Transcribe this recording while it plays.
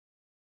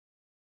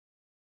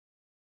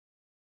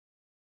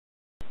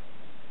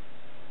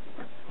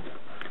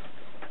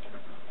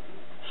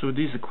So with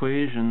these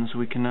equations,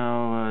 we can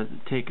now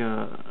take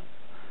a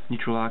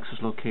neutral axis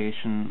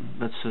location.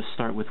 Let's just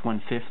start with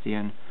 150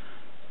 and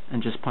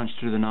just punch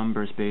through the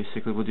numbers.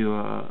 Basically, we'll do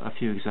a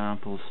few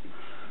examples.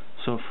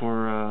 So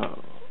for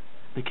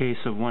the case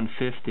of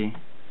 150,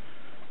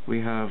 we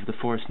have the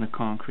force in the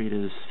concrete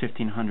is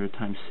 1500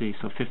 times C.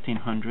 So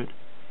 1500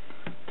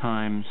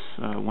 times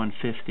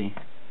 150,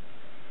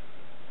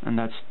 and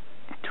that's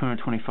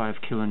 225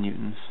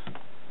 kilonewtons.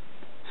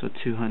 So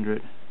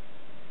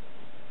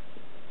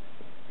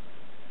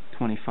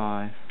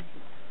 225,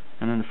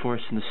 and then the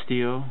force in the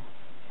steel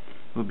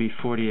will be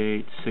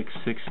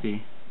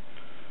 48,660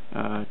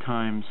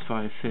 times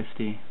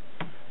 550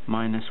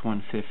 minus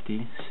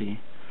 150 C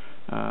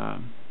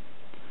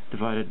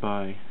divided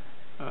by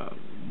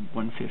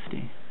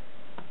 150.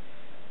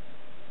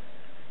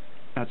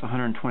 That's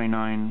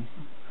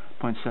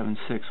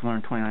 129.76,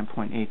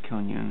 129.8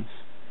 kilonewtons.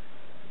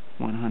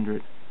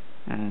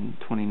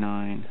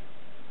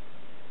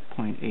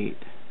 129.8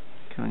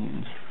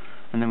 kilonewtons.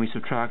 And then we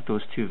subtract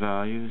those two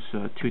values,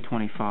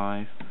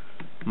 225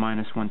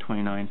 minus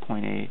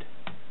 129.8,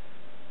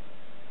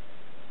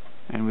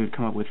 and we'd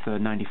come up with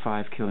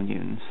 95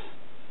 kilonewtons.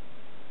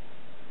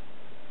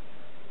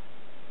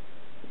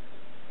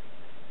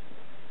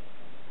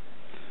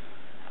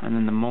 And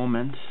then the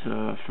moment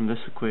from this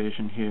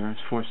equation here is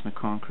force in the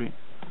concrete.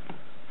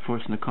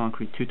 Force in the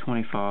concrete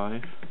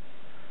 225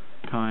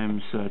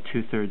 times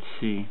 2/3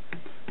 C,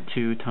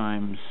 2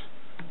 times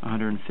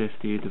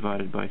 150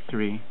 divided by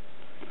 3,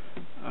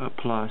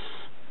 plus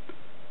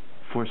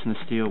force in the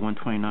steel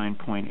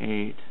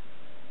 129.8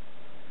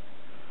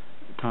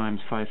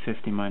 times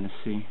 550 minus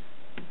C,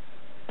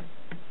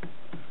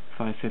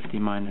 550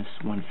 minus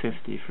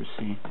 150 for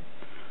C,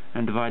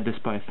 and divide this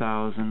by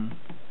 1,000,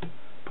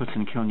 puts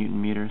in kilonewton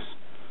meters,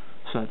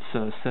 so that's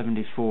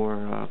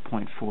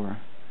 74.4.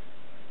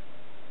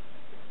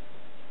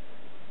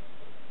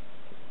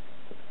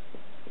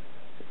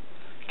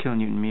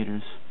 kilonewton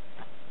meters.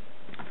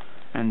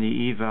 And the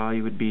E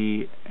value would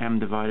be m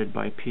divided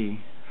by P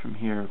from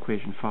here,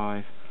 equation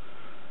 5.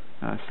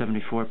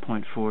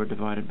 74.4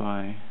 divided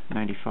by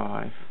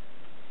 95.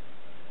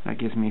 That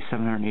gives me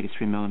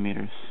 783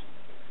 millimeters.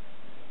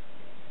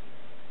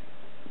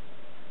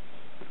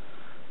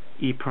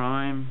 E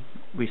prime,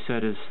 we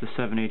said, is the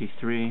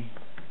 783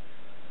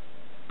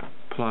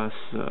 plus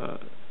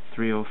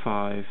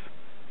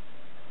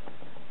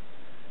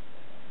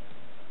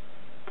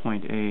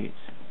 305.8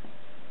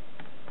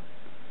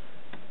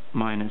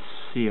 minus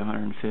C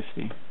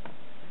 150.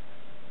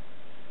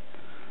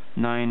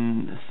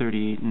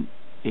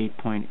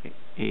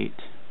 938.8.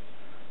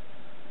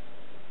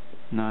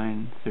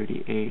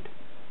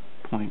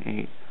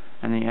 938.8.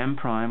 And the M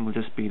prime will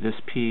just be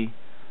this P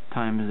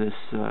times this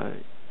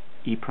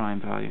E prime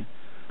value.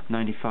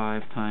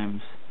 95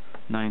 times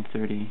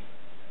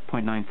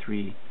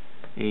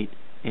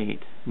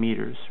 930.9388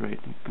 meters, right?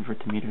 Convert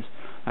to meters.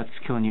 That's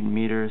kilonewton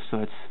meters, so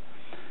that's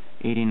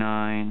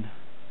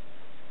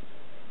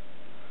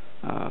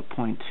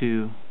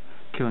 89.2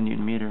 kilonewton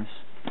meters.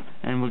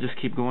 And we'll just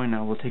keep going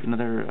now. We'll take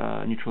another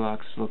neutral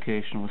axis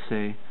location. We'll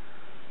say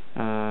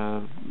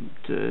to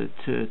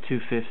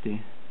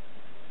 250.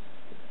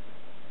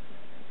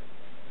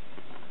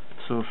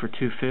 So for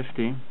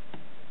 250,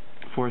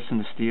 force in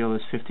the steel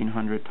is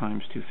 1500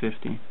 times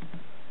 250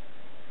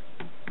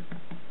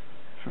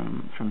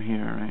 from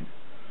here, right?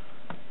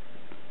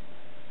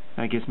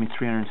 That gives me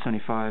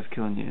 375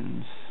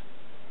 kilonewtons.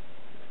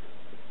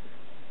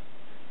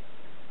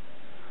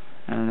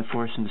 And the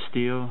force in the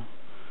steel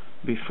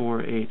be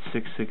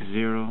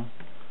 48660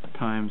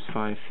 times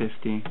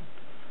 550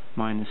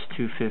 minus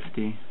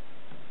 250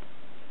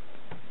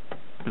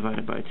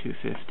 divided by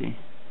 250,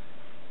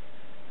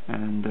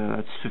 and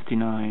that's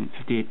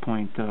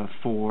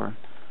 58.4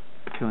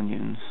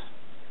 kilonewtons.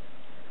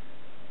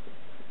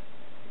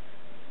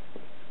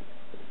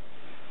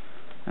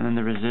 And then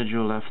the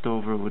residual left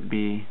over would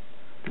be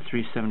the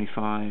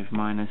 375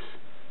 minus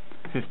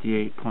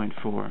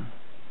 58.4.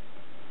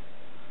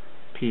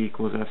 P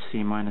equals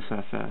FC minus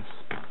FS.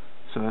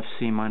 So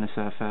FC minus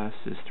FS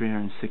is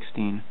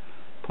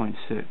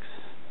 316.6.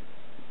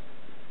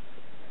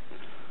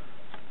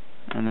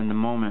 And then the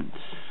moment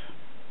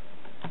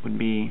would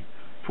be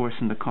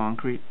force in the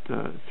concrete,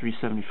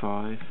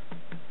 375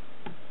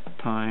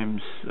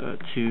 times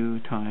 2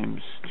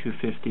 times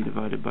 250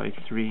 divided by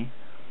 3,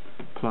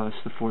 plus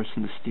the force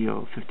in the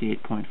steel,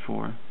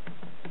 58.4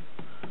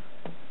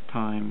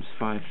 times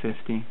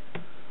 550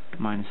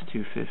 minus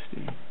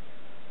 250.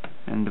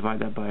 And divide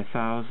that by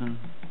 1,000,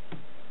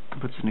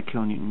 puts in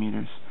kilonewton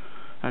meters.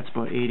 That's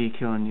about 80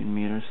 kilonewton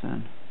meters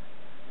then.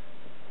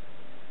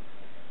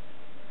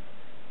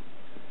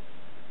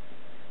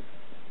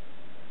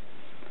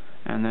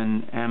 And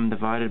then m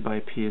divided by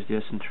p is the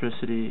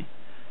eccentricity.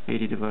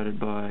 80 divided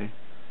by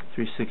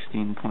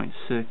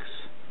 316.6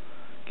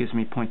 gives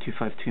me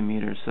 0.252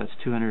 meters. So that's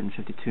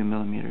 252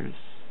 millimeters.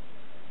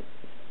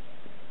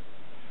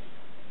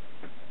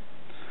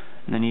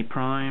 And then E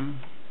prime,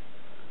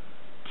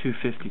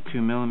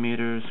 252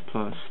 millimeters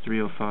plus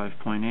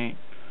 305.8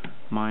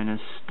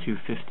 minus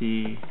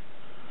 250.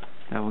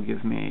 That will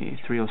give me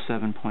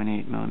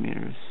 307.8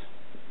 millimeters.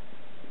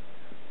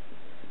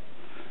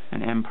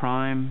 And M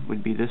prime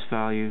would be this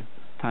value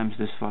times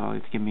this value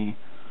to give me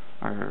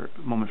our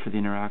moment for the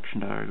interaction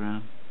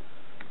diagram.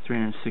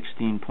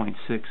 316.6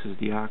 is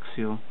the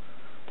axial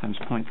times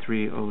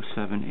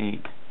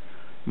 0.3078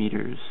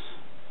 meters.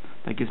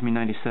 That gives me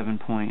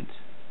 97.5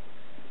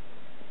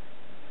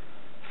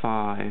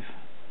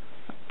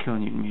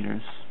 kilonewton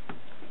meters.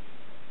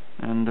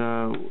 And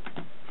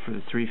for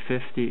the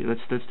 350,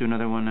 let's do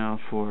another one now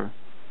for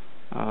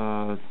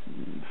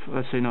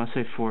let's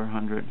say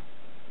 400.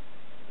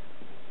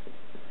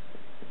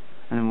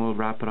 And then we'll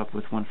wrap it up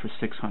with one for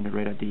 600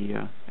 right at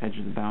the edge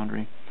of the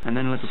boundary. And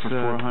then let's for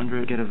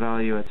 400 get a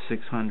value at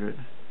 600.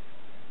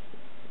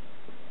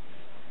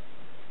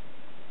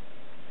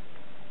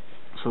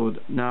 So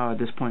now at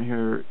this point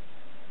here,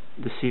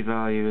 the C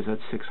value is at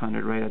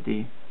 600 right at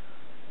the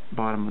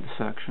bottom of the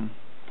section.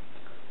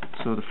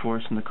 So the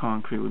force in the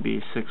concrete would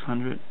be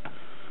 600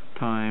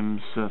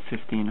 times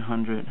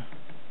 1500,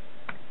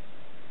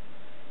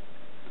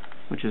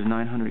 which is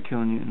 900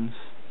 kilonewtons.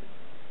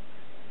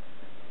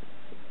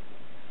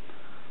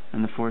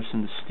 And the force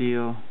in the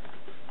steel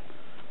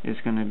is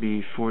going to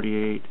be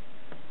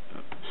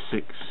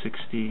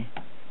 48,660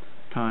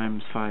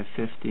 times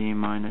 550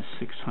 minus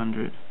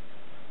 600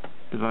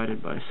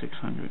 divided by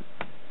 600.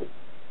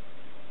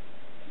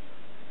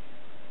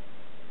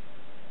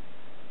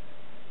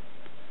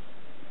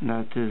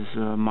 That is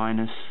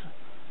minus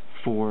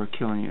 4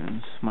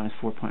 kilonewtons, minus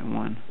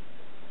 4.1.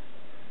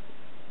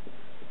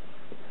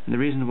 And the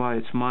reason why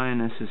it's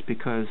minus is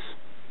because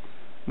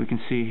we can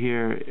see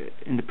here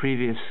in the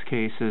previous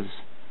cases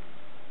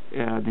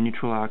the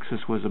neutral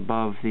axis was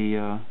above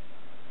the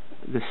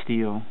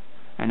steel,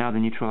 and now the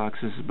neutral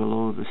axis is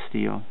below the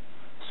steel.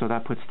 So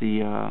that puts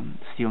the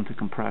steel into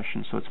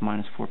compression, so it's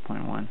minus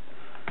 4.1.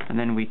 And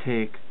then we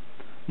take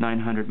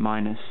 900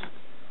 minus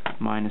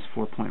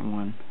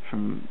 4.1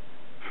 from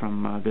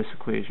this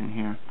equation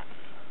here.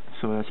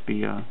 So that's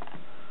be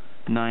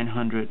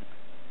 900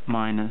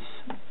 minus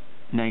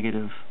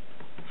negative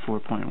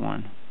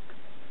 4.1,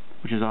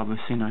 which is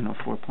obviously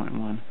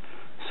 904.1.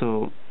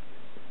 So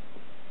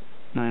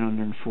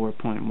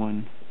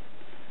 904.1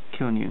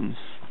 kilonewtons.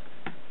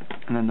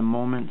 And then the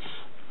moments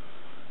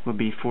will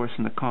be force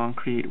in the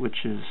concrete,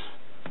 which is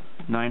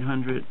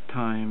 900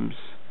 times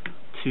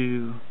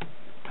 2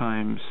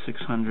 times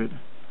 600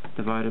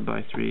 divided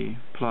by 3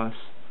 plus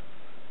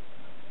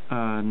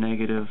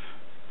negative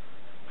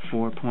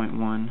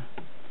 4.1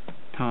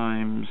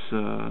 times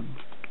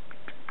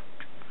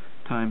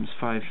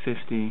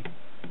 550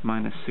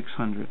 minus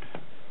 600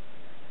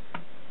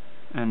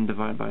 and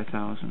divide by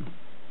 1,000.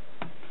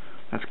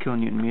 That's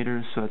kilonewton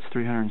meters, so that's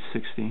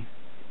 360.2.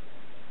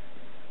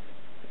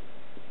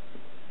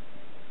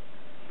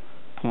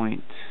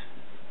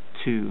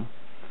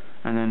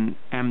 And then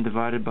M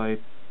divided by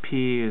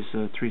P is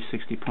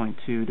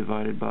 360.2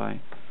 divided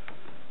by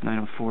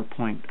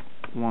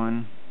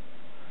 904.1.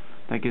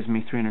 That gives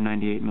me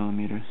 398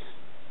 millimeters.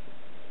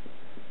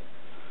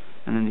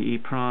 And then the E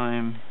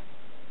prime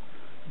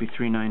would be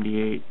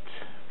 398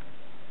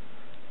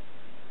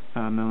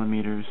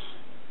 millimeters.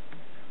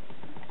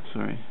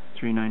 Sorry,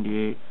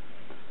 398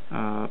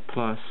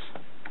 plus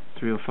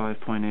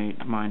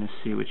 305.8 minus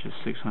C, which is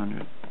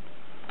 600.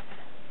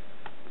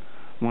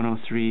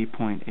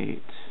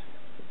 103.8.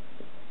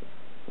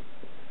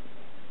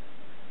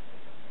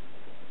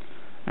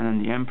 And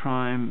then the M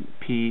prime,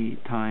 P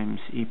times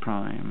E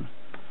prime.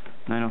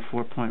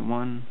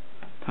 904.1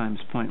 times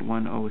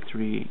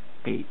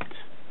 0.1038.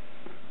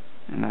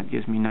 And that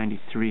gives me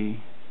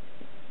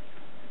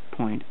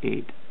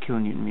 93.8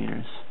 kilonewton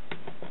meters.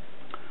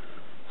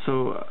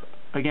 So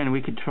again,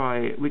 we could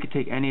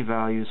take any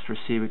values for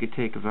C. We could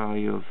take a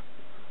value of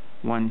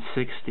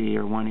 160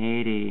 or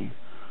 180,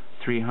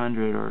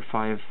 300 or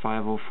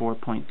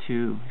 504.2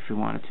 if we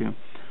wanted to,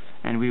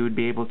 and we would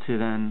be able to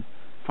then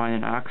find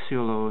an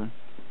axial load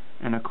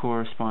and a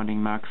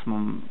corresponding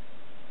maximum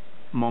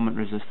moment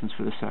resistance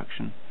for the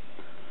section.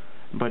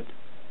 But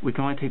we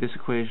can only take this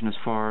equation as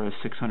far as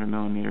 600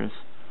 millimeters,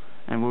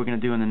 and what we're going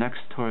to do in the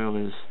next tutorial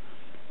is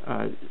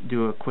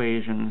do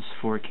equations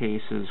for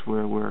cases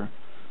where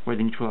the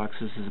neutral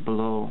axis is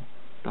below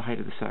the height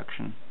of the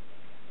section.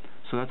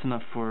 So that's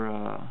enough for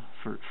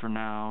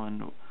now,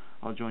 and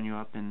I'll join you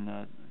up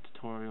in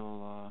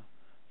tutorial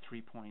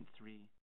 3.3.